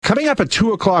Coming up at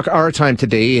 2 o'clock our time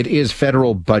today, it is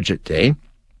federal budget day.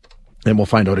 And we'll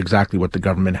find out exactly what the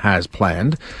government has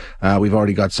planned. We've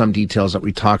already got some details that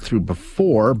we talked through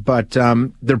before, but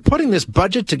they're putting this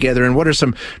budget together in what are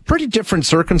some pretty different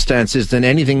circumstances than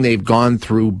anything they've gone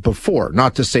through before.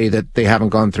 Not to say that they haven't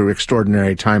gone through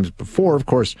extraordinary times before, of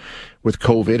course, with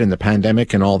COVID and the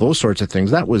pandemic and all those sorts of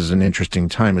things. That was an interesting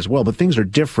time as well. But things are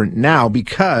different now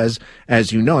because,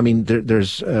 as you know, I mean,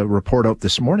 there's a report out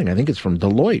this morning, I think it's from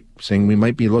Deloitte, saying we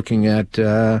might be looking at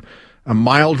a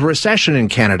mild recession in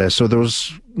Canada. So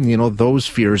those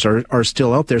fears are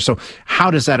still out there. So how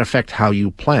does that affect how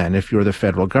you plan if you're the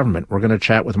federal government? We're going to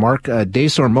chat with Marc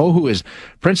Desormeaux, who is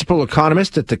principal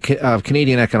economist at of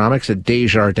Canadian economics at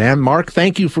Desjardins. Marc,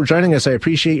 thank you for joining us. I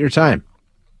appreciate your time.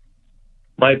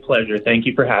 My pleasure. Thank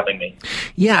you for having me.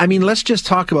 Yeah, I mean, let's just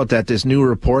talk about this new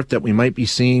report that we might be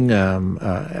seeing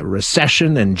a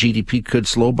recession and GDP could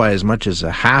slow by as much as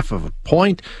 0.5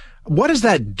 point. What does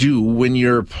that do when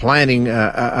you're planning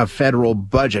a federal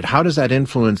budget? How does that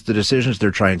influence the decisions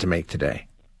they're trying to make today?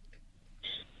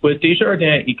 With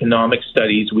Desjardins Economic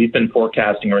Studies, we've been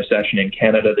forecasting a recession in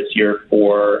Canada this year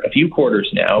for a few quarters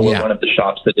now. Yeah. We're one of the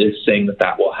shops that is saying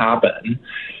that will happen.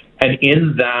 And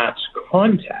in that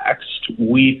context,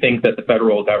 we think that the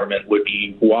federal government would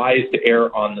be wise to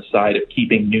err on the side of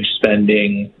keeping new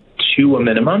spending to a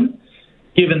minimum,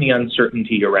 given the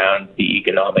uncertainty around the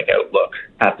economic outlook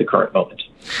at the current moment.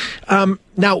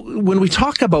 Now, when we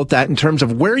talk about that in terms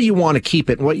of where you want to keep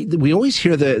it, we always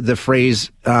hear the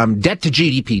phrase debt to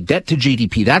GDP, debt to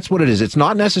GDP. That's what it is. It's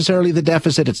not necessarily the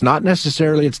deficit. It's not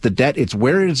necessarily it's the debt. It's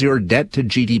where is your debt to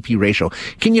GDP ratio.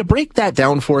 Can you break that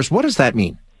down for us? What does that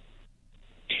mean?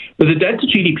 Well, the debt to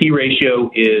GDP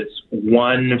ratio is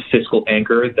one fiscal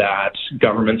anchor that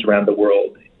governments around the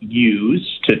world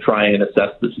use to try and assess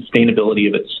the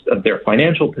sustainability of their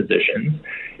financial positions.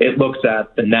 It looks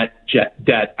at the net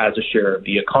debt as a share of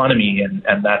the economy,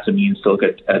 and that's a means to look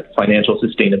at financial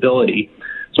sustainability.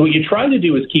 So what you try to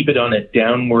do is keep it on a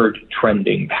downward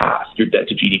trending path, your debt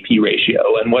to GDP ratio.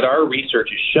 And what our research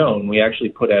has shown, we actually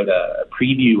put out a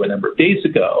preview a number of days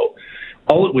ago,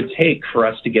 all it would take for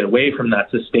us to get away from that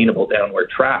sustainable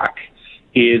downward track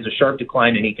is a sharp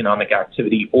decline in economic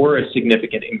activity or a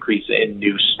significant increase in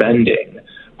new spending,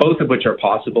 both of which are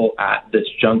possible at this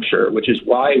juncture, which is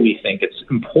why we think it's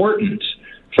important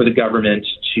for the government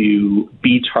to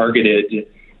be targeted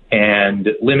and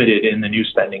limited in the new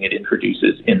spending it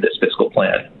introduces in this fiscal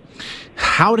plan.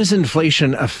 How does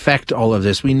inflation affect all of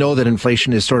this? We know that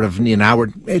inflation is sort of,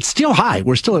 it's still high.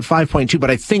 We're still at 5.2, but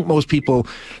I think most people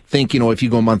think, if you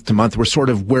go month to month, we're sort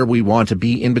of where we want to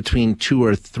be, in between 2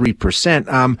 or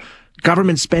 3%.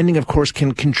 Government spending, of course,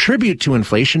 can contribute to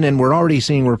inflation, and we're already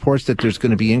seeing reports that there's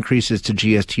going to be increases to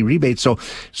GST rebates. So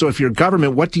if you're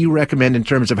government, what do you recommend in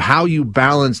terms of how you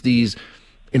balance these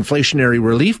inflationary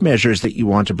relief measures that you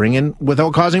want to bring in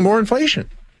without causing more inflation?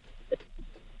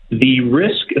 The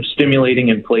risk of stimulating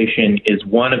inflation is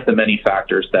one of the many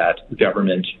factors that the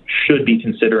government should be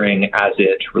considering as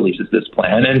it releases this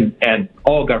plan, and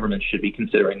all governments should be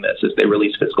considering this as they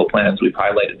release fiscal plans. We've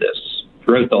highlighted this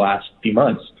throughout the last few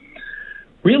months.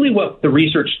 Really what the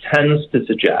research tends to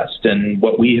suggest, and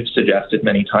what we have suggested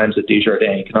many times at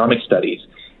Desjardins Economic Studies,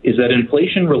 is that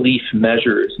inflation relief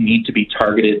measures need to be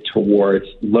targeted towards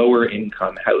lower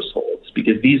income households,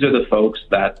 because these are the folks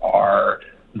that are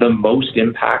the most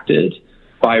impacted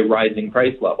by rising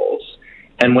price levels.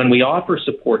 And when we offer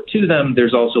support to them,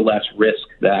 there's also less risk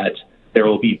that there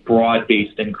will be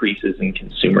broad-based increases in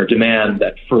consumer demand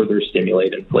that further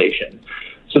stimulate inflation.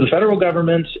 So the federal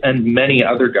government and many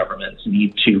other governments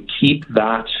need to keep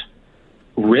that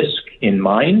risk in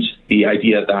mind, the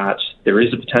idea that there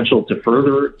is a potential to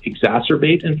further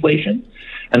exacerbate inflation.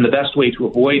 And the best way to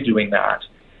avoid doing that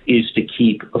is to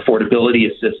keep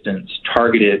affordability assistance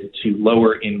targeted to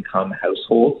lower income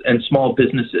households and small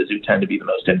businesses who tend to be the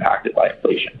most impacted by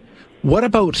inflation. What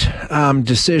about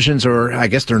decisions, or I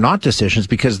guess they're not decisions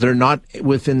because they're not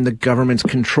within the government's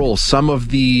control? Some of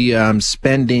the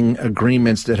spending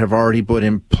agreements that have already put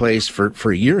in place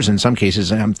for years, in some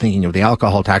cases, I'm thinking of the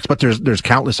alcohol tax, but there's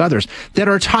countless others that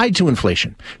are tied to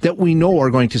inflation that we know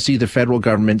are going to see the federal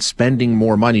government spending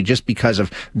more money just because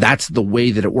of that's the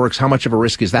way that it works. How much of a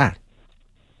risk is that?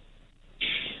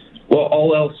 Well,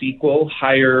 all else equal,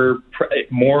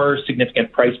 more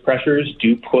significant price pressures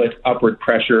do put upward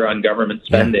pressure on government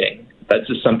spending. Yeah. That's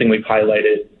just something we've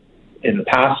highlighted in the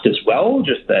past as well,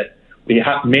 just that we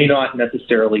may not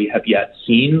necessarily have yet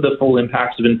seen the full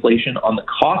impacts of inflation on the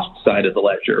cost side of the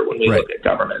ledger when we look at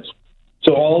governments.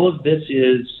 So all of this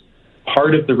is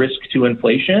part of the risk to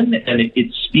inflation, and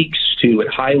it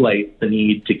highlights the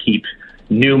need to keep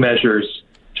new measures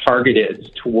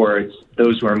targeted towards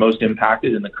those who are most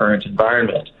impacted in the current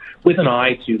environment, with an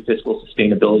eye to fiscal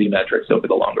sustainability metrics over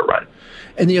the longer run.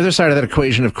 And the other side of that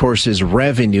equation, of course, is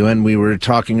revenue. And we were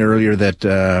talking earlier that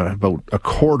about a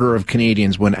quarter of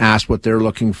Canadians, when asked what they're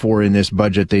looking for in this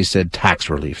budget, they said tax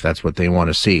relief. That's what they want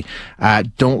to see.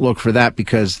 Don't look for that,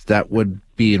 because that would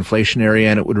be inflationary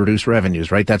and it would reduce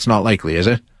revenues, right? That's not likely, is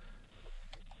it?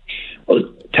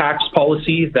 Well, tax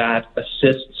policy that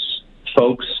assists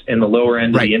folks in the lower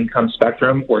end of the income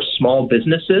spectrum or small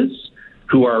businesses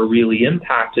who are really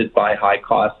impacted by high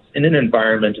costs in an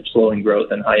environment of slowing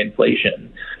growth and high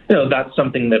inflation. That's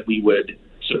something that we would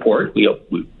support. We'll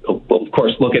of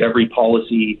course, look at every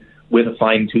policy with a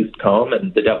fine-toothed comb,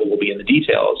 and the devil will be in the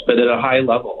details. But at a high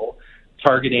level,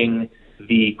 targeting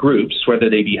the groups, whether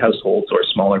they be households or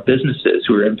smaller businesses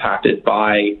who are impacted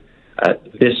by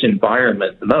this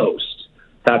environment the most,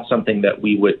 that's something that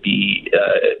we would be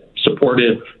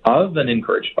supportive of and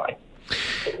encouraged by.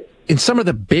 In some of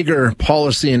the bigger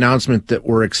policy announcements that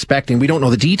we're expecting, we don't know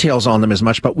the details on them as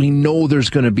much, but we know there's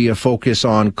going to be a focus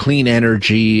on clean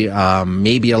energy,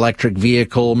 maybe electric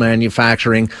vehicle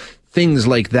manufacturing, things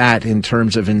like that in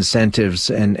terms of incentives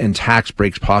and tax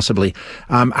breaks possibly.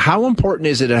 How important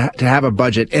is it to have a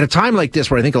budget at a time like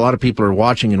this, where I think a lot of people are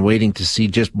watching and waiting to see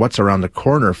just what's around the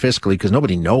corner fiscally, because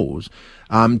nobody knows,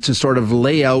 to sort of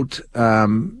lay out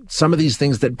some of these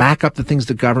things that back up the things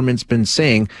the government's been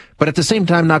saying, but at the same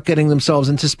time not getting themselves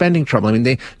into spending trouble. I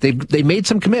mean, they made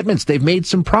some commitments, they've made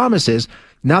some promises,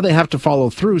 now they have to follow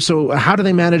through. So how do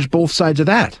they manage both sides of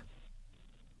that?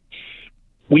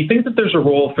 We think that there's a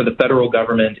role for the federal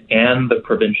government and the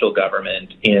provincial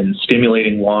government in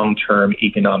stimulating long-term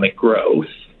economic growth.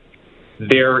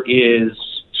 There is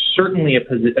certainly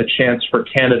a chance for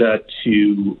Canada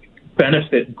to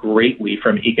benefit greatly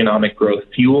from economic growth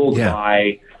fueled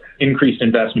by increased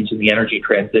investments in the energy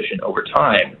transition over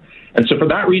time. And so for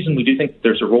that reason, we do think that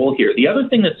there's a role here. The other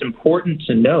thing that's important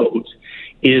to note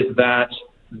is that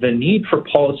the need for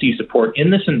policy support in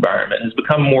this environment has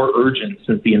become more urgent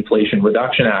since the Inflation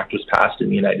Reduction Act was passed in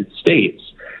the United States.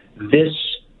 This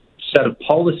set of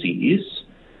policies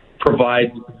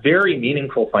provides very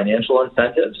meaningful financial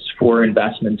incentives for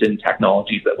investment in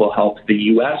technologies that will help the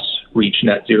U.S. reach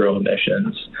net zero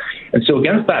emissions. And so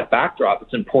against that backdrop,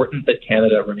 it's important that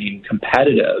Canada remain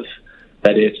competitive,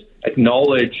 that it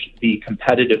acknowledge the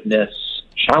competitiveness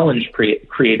challenge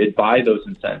created by those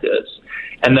incentives,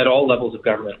 and that all levels of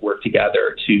government work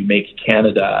together to make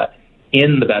Canada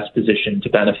in the best position to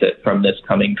benefit from this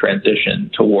coming transition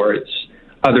towards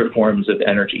other forms of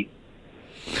energy.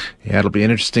 Yeah, it'll be an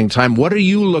interesting time. What are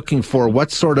you looking for?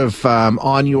 What's sort of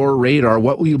on your radar?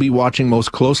 What will you be watching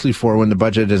most closely for when the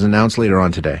budget is announced later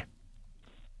on today?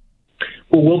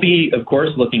 Well, we'll be, of course,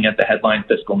 looking at the headline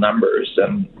fiscal numbers.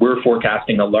 We're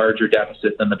forecasting a larger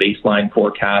deficit than the baseline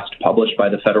forecast published by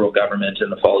the federal government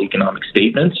in the fall economic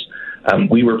statements.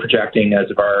 We were projecting, as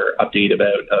of our update,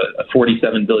 about a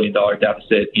 $47 billion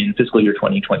deficit in fiscal year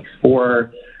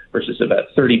 2024 versus about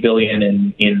 $30 billion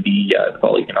in the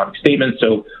fall economic statement.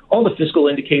 So all the fiscal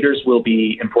indicators will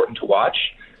be important to watch.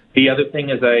 The other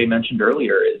thing, as I mentioned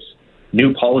earlier, is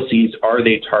new policies, are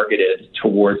they targeted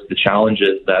towards the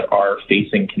challenges that are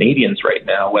facing Canadians right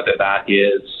now, whether that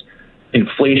is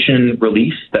inflation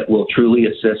relief that will truly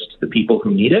assist the people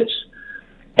who need it,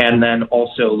 and then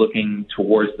also looking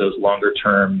towards those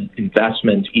longer-term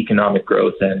investment, economic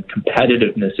growth, and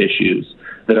competitiveness issues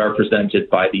that are presented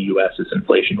by the U.S.'s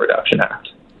Inflation Reduction Act.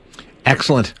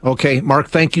 Excellent. Okay, Mark,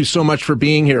 thank you so much for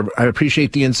being here. I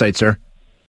appreciate the insight, sir.